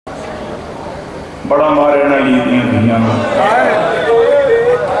بڑا مارے نہ لی دیا دنیا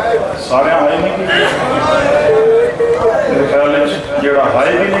سارے ہائے نہیں کی میرے خیال ہے جڑا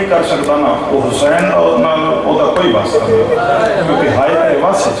ہائے بھی نہیں کر سکتا نا وہ حسین اور دا کوئی واسطہ نہیں کیونکہ ہائے تے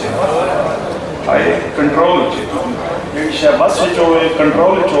واسطے چھے ہائے کنٹرول چھے ایک شاہ واسطے چوئے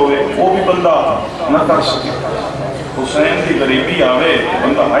کنٹرول چوئے وہ بھی بندہ نہ کر سکے حسین کی غریبی آوے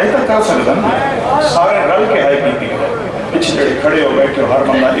بندہ ہائے تک کر سکتا نا سارے رل کے ہائے پیتی پیچھے جڑے کھڑے ہو بیٹھے ہو ہر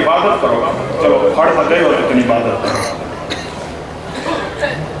بندہ عبادت کرو چلو کھڑ تک گئے ہو لیکن عبادت کرو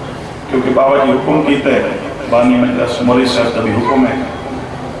کیونکہ بابا جی حکم کیتے ہیں بانی مجلس مولی صاحب کا بھی حکم ہے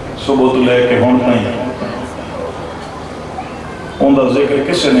صبح تو لے کے ہون نہیں ان کا ذکر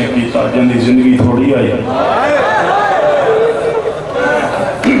کسے نے کیتا جن دی زندگی تھوڑی آئی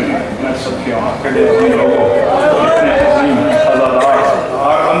میں سب کے وہاں کڑے عظیم لوگوں اتنے عظیم عزادار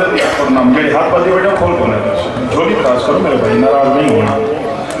ہر بندے دیا کرنا میرے ہاتھ پر دی بیٹا کھول کونے جھولی دراز کرو میرے بھائی ناراض نہیں ہونا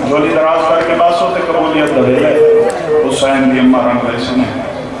جھولی دراز کر کے باس ہوتے قبولیت دے لے حسین دی امہ رنگ رہے سنے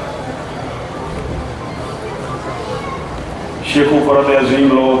شیخوپورہ دے عظیم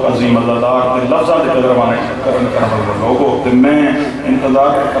لوگ عظیم عزادار دے لفظہ دے قدروانے کرن کرنے لوگوں تے میں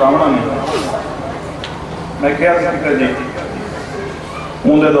انتظار کرامنا نہیں میں کیا سکتا جی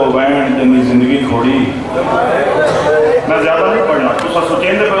اندھے دو بین جنی زندگی تھوڑی میں زیادہ نہیں پڑھنا تو سا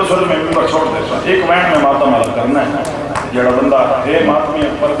سوچیں دے پر اس وقت میں بھی چھوڑ دے سا ایک بین میں ماتم علا کرنا ہے جڑا بندہ ہے ماتمی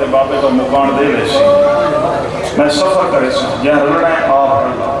اکبر دے بابے کا مقان دے لے سی میں سفر کرے سا جہاں رلنا ہے آپ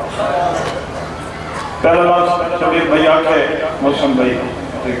رلنا پہلا بات شبیر بھائی آکھے مسلم بھائی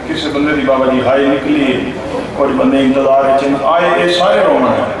کسی بندے دی بابا جی ہائی نکلی کوئی بندے انتظار ہے چند آئے یہ سارے رومن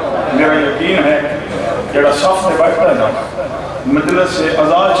ہیں میرا یقین ہے جڑا صف سے بیٹھتا ہے نا مجلس سے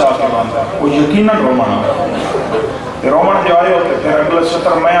ازاد چاہ کے باندھا وہ یقیناً رومن ہے رومن جو آئے ہوتے پھر اگلے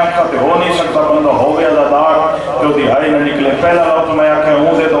سطر میں آکھا تے ہو نہیں سکتا بندہ ہو گیا عزادار جو دی ہائی نہ نکلے پہلا لفظ میں آکھے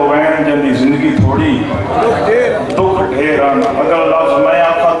ہوں دے دو وین جن دی زندگی تھوڑی دکھ ڈھیران اگر لفظ میں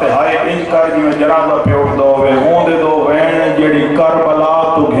آکھا تے ہائی انج کر جی میں جنازہ پیوڑ دو وے ہوں دے دو وین جیڑی کربلا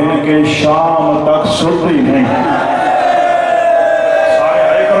تو گھن کے شام تک ستی نہیں سارے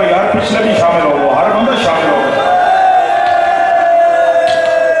ہائی کرو یار پچھلے بھی شامل ہو ہر بندہ شامل ہو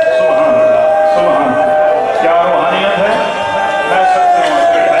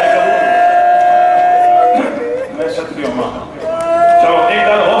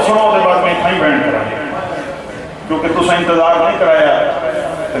کیونکہ تُسا انتظار نہیں کرایا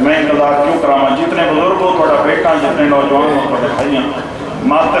تو میں انتظار کیوں کراما جتنے بزرگ ہو تھوڑا بیٹا جتنے نوجوان ہو تھوڑا بھائیاں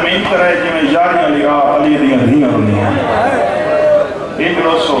ماتمین کرائے جی میں یاری علی راہ علی دیاں دھیاں رنیاں ایک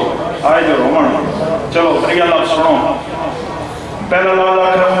روسو آئے جو رومن چلو پریا لفظ سنو پہلا لفظ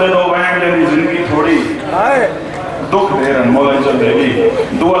آخر ہوں دے دو بہن جنی زندگی تھوڑی دکھ دیرن مولا عزت دے گی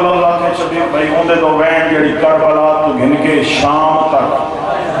دو لفظ آخر شبیر بھائی ہوں دے دو بہن جنی کربلا تو گھن کے شام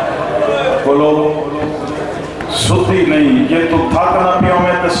تک بولو ستی نہیں یہ تو تھاک نہ پیوں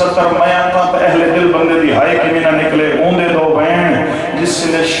میں تے ستر میاں تھا تے اہل دل بندے دی ہائے کی نہ نکلے اوندے دو بہن جس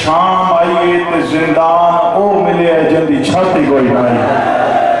سے شام آئیے تے زندان او ملے ہے جندی چھاتی کوئی نہیں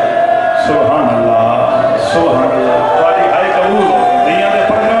سبحان اللہ سبحان اللہ تاری ہائے قبول دنیا دے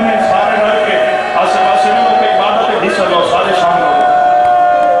پردوں میں سارے رکھ کے آسے پاسے میں کہ عبادت حصہ لو سارے شامل ہو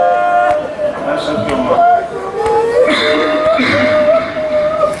میں سب کیوں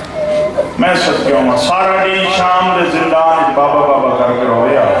میں سب کیوں سارا دی شام دے زندان بابا بابا کر کے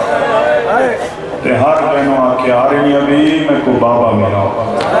رویا تے ہر بہنوں آکے آ رہی ابھی میں کو بابا ملا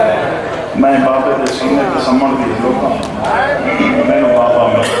میں بابے دے سینے تے سمن دی لوگا میں نے بابا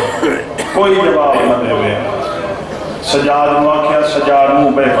ملا کوئی جواب نہ دے ہوئے سجاد واقعہ سجاد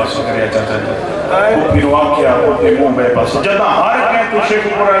منہ بے بس کریا چاچا جی وہ پھر واقعہ وہ پھر منہ بے بس جدہ ہر کہیں تو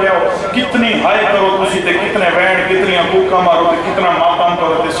شیخوپورہ لے آؤ کتنی ہائے کرو تسی تے کتنے وینڈ کتنی حقوقہ مارو تے کتنا ماتم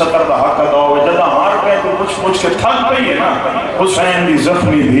کرو تے ستر دا حق ادا ہوئے جدہ ہر کہیں تو پوچھ کے تھک پئی ہے نا حسین دی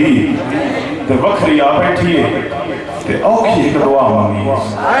زخمی بھی تے وکھری آ بیٹھی ہے تے اوکھی ایک دعا مانگی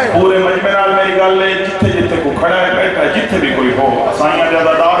پورے مجمع میری گل لے جتھے جتھے کو کھڑا ہے بیٹھا جتھے بھی کوئی ہو اسائیاں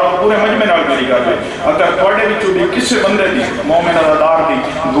زیادہ دار ہو پورے مجمع میری گل لے اگر توڑے بھی چوڑی کسے بندے دی مومن عزادار دی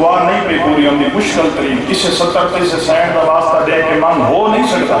دعا نہیں پہ پوری ہم دی مشکل ترین کسے ستر کسے سینڈ دا واسطہ دے کے مانگ ہو نہیں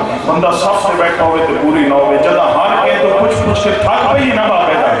سکتا بندہ صف سے بیٹھا ہوئے تے پوری نہ ہوئے جدہ ہر کے تو پوچھ کے تھک پئی نہ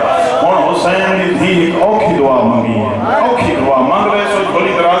باقی دا اور حسین دی تھی ایک اوکھی دعا مانگی ہے اوکھی دعا مانگ لے سو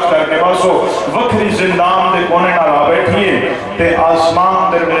بھلی دراز کر کے باسو وکھری زندان دے کونے نہ لا بیٹھیے تے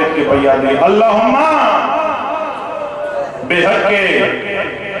آسمان در بیک کے بیا دی اللہم بے حق کے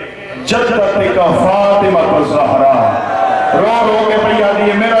جدت کا فاطمہ الزہرا رو رو کے بیا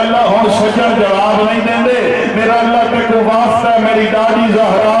دی میرا اللہ ہون سجن جواب نہیں دیں دے میرا اللہ تے کو واسطہ ہے میری دادی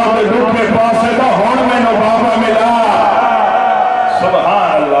زہرا تے دکھ کے پاسے دا ہون میں نو بابا ملا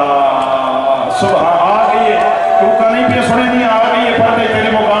سبحان اللہ सुबह आ गई है, तू का नहीं पिया सुने नहीं आ गई है, पर्दे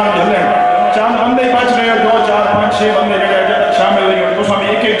तेरे मुकान झले चंद बंदे ही बच रहे हो, 2 4 5 6 बंदे जगह जब शामिल नहीं हो, तो सब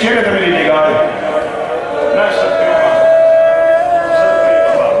एक एक चेहरे पे मेरी निगाह है। मैं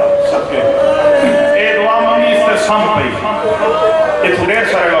सबके ए दुआ मंगी इससे सम पई, ये ढेर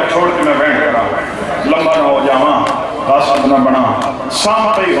सारे लोग छोड़ के मैं बैठ करा लंबा ना हो जावा, कासिद ना बना, सम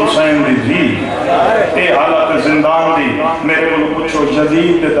पई हुसैन दी थी ए हालत जिंदान दी। मेरे को पूछो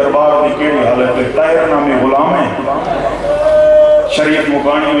यजीद के दरबार की केड़ी हालत है, तायर नामी गुलाम है, शरीयत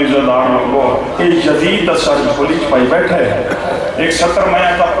मुकानी में इज़्ज़तदार लोगो, ये यजीद दा सर झोली च पाई बैठा है। एक 70 मया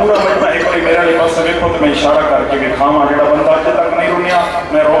का पूरा मजमा एक बार मेरे लिए पास देखो तो मैं इशारा करके दिखावा, जेड़ा बंदा अज तक नहीं रुनिया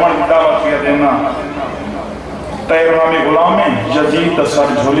मैं रोमन की दावत किया देना। तायर नामी गुलाम है, यजीद दा सर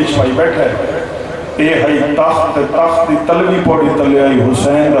झोली च पाई बैठा है, ये है तख्त तख्त दी तलवी पौड़ी तले आई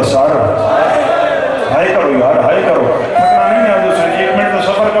हुसैन दा सर। हाय करो यार, हाय करो, पता नहीं है जो 1 मिनट का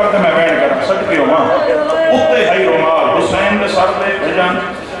सफर करते मैं बैठ कर सकती हूं वहां उत्ते है रुमाल हुसैन दे सर दे भजन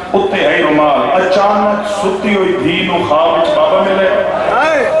उत्ते है रुमाल। अचानक सुती हुई धी नु ख्वाब विच बाबा मिले,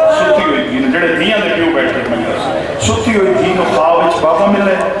 सुती हुई धी जेड़े धीयां दे पिओ बैठे मिले, सुती हुई धी नु ख्वाब विच बाबा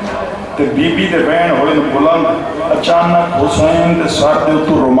मिले ते बीबी दे बहन होए बुलंद। अचानक हुसैन दे सर दे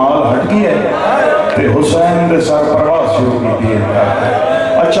उतो रुमाल हट गया ते हुसैन दे सर परवाह शुरू की है।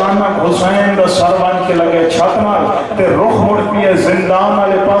 अचानक हुसैन दा सर बन के लगे छत नाल ते रुख मुड़ पिए जिंदान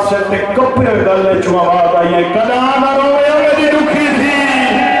वाले पासे ते कपड़े गले चो आवाज आई है, कदा ना रोया मेरी दुखी थी।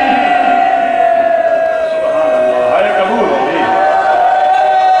 सुभान अल्लाह, हाय कबूल हो गई।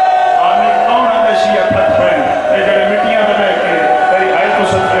 आने कौन है शिया फत है ए जेड़े मिट्टियां पे बैठ के तेरी हाय तो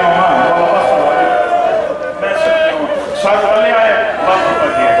सच्चे हो मां बाबा बस मैं सच्चे हूं साथ वाले आए बात पता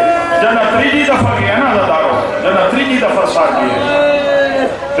है जना त्रीजी दफा गया ना अज़ादारो, जना त्रीजी दफा साथ गया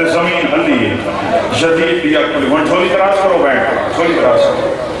ते जमीन हल्ली है। यजीद दी अकल हुन झोली दराज करो, बैठ झोली दराज करो,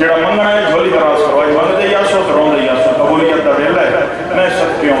 जेड़ा मंगना है झोली दराज करो, आज मंगदे यासो तो रोंदे यासो, कबूलियत दा वेला है मैं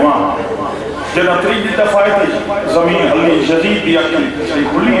सकती हूं मां। जना त्रीजी दफा है जमीन हल्ली, यजीद दी अकल सही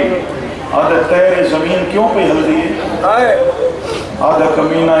खुली आदे तेरे जमीन क्यों पे हल्दी है, आदे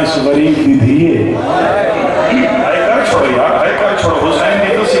कमीना इस गरीब दी धी है। हाय कर छोड़ो यार, हाय कर छोड़ो, हुसैन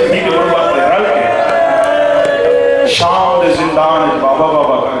दी तो सिद्धी के बर्बाद है रल के शाम दे जिंदान बाबा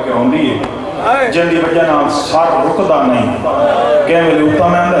बाबा करके रोंदी है, जिंदी वजह नाल सर रुकदा नहीं, के वेले उता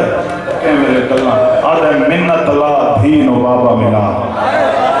में आंदा के वेले गल्ला आदे मिन्नत ला धी नो बाबा मिला।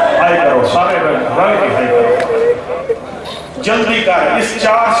 हाय करो सारे रल के हाय करो, जल्दी कर इस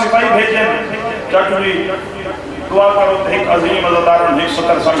 4 सिपाही भेजे चटली दुआ करो, एक अजीम अज़ादार एक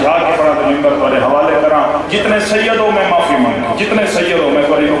सतर समझा के पढ़ा तो मिंबर वाले हवाले करा। जितने सैयदों में माफी मांगे, जितने सैयदों में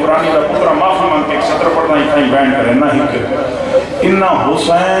कोई नुकरानी का पुत्रा माफी मांग के एक सतर पढ़ना ही कहीं बैन करे ना ही के इन्ना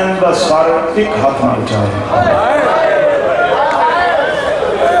हुसैन दा सर एक हाथ ना उठाए।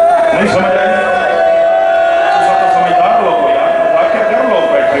 नहीं समझ आए? समझदार लोग हो यार, वाकई कर लोग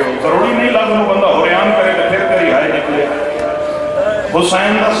बैठे हो, जरूरी नहीं लाजम बंदा हुरयान करे तो फिर तेरी हाय निकले।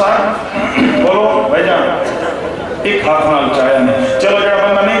 हुसैन दा सर बोलो भाईजान एक हाथ नाल चाया नहीं। चलो जरा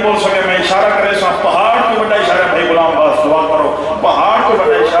बंदा नहीं बोल सके मैं इशारा करे सा पहाड़ को बड़ा इशारा भाई गुलाम अब्बास दुआ करो, पहाड़ को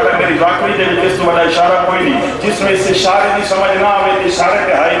बड़ा इशारा मेरी जाकरी दे जिस तो बड़ा इशारा कोई नहीं, जिसमें इस इशारे की समझ ना आवे, इशारे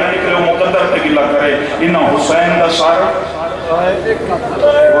पे हाई ना निकले मुकद्दर पे गिला करे। इन्ना हुसैन दा सर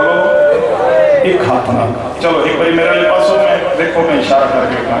बोलो एक हाथ नाल। चलो एक बार मेरे पासों में देखो मैं इशारा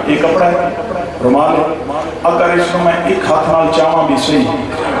करके कहा ये कपड़ा है रुमाल है, अगर इसको मैं एक हाथ नाल चावा भी सही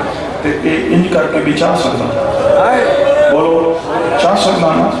तो इंज करके भी चाह सकता, बोलो चाह सकता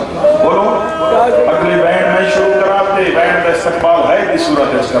ना, बोलो अगली बैंड में शुरू कराते बैंड का इस्तेमाल है की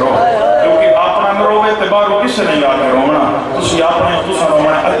सूरत करो, क्योंकि अपना न रोवे ते बाहरों किसे नहीं आके रोना, तुसी अपने तुसा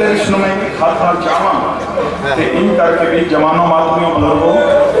रोना। अगर इसको मैं हाथ नाल चावा ते इंज करके भी जवानों मातमियों बुजुर्गों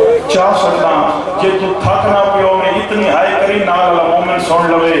चाह सकता। जे तू थक ना पियो में इतनी हाय करी नाल वाला मोमिन सुन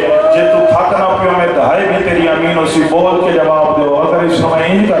लवे, जे तू थक ना पियो में तो हाय भी तेरी अमीन उसी बोल के जवाब दो। अगर इसको मैं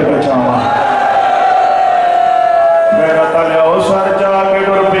इंज करके चाहवा मेरा तले ओ सर जाके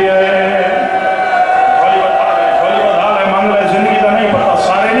डर पिए झोली बता ले मंग ले, जिंदगी का नहीं पता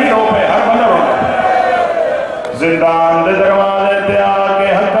सारे नहीं रो पे, हर बंदा रो। जिंदान दे दरवाजे पे आके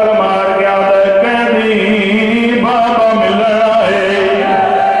हथल मार के आदे कहदी बाबा मिल आए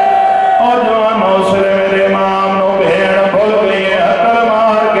और जवानों से मेरे माम नो भेड़ भूल गई हथल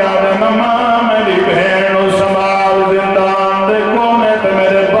मार के आदे मम्मा मेरी भेड़ नो संभाल। जिंदान दे कोने ते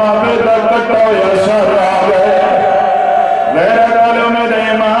मेरे बाबे दा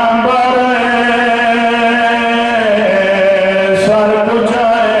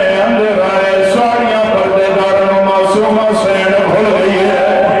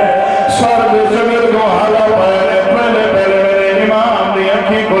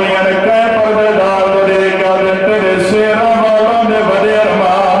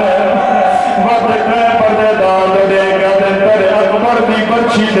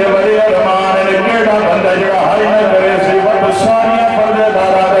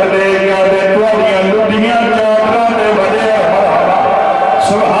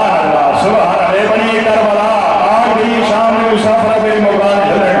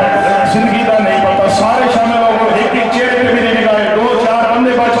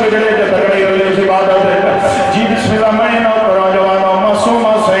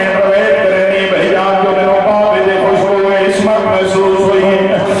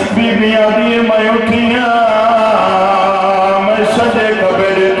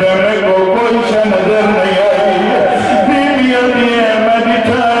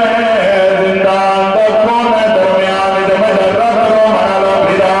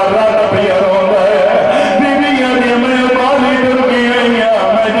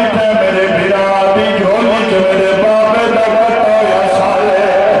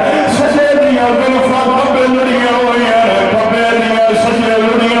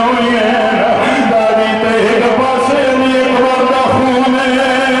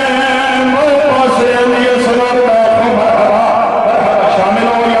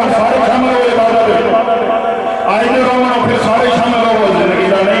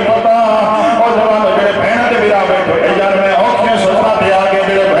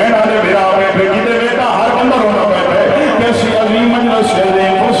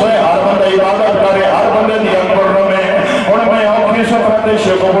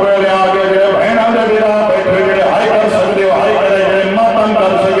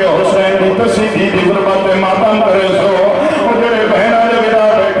की गुरबत पे मातम करे सो वो जेड़े बहना दे विदा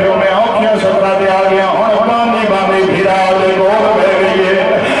बैठे हो मैं औखियां सफरा ते आ गया हुण बांदी बांदी फिरा दे कोल बह गई है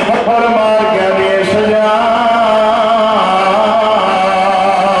पत्थर मार के दिए सजा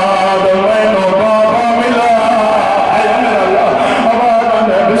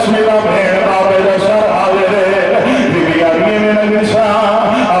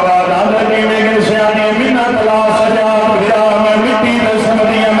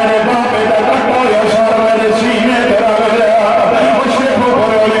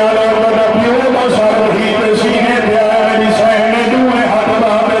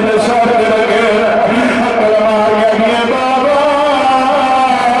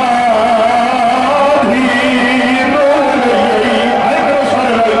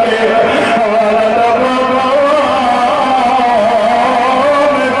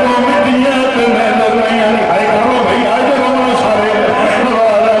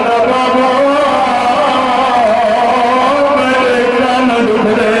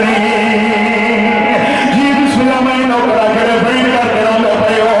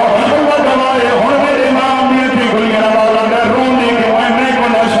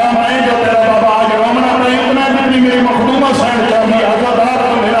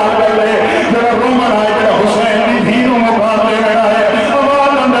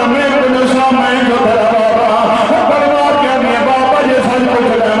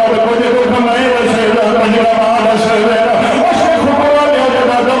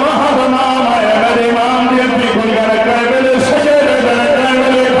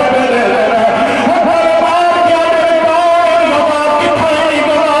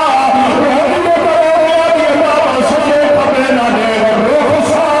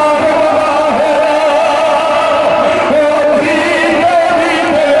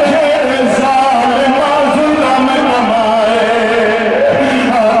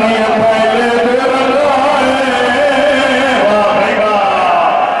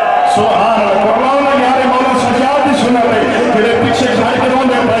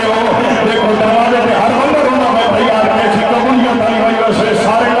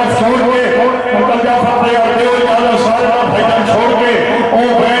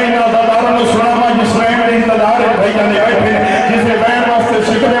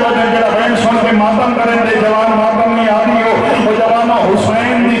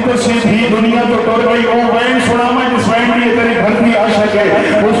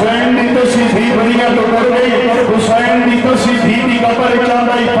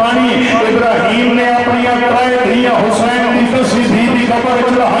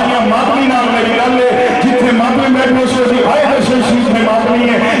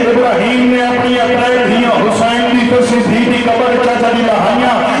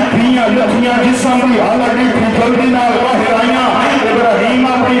जिसम की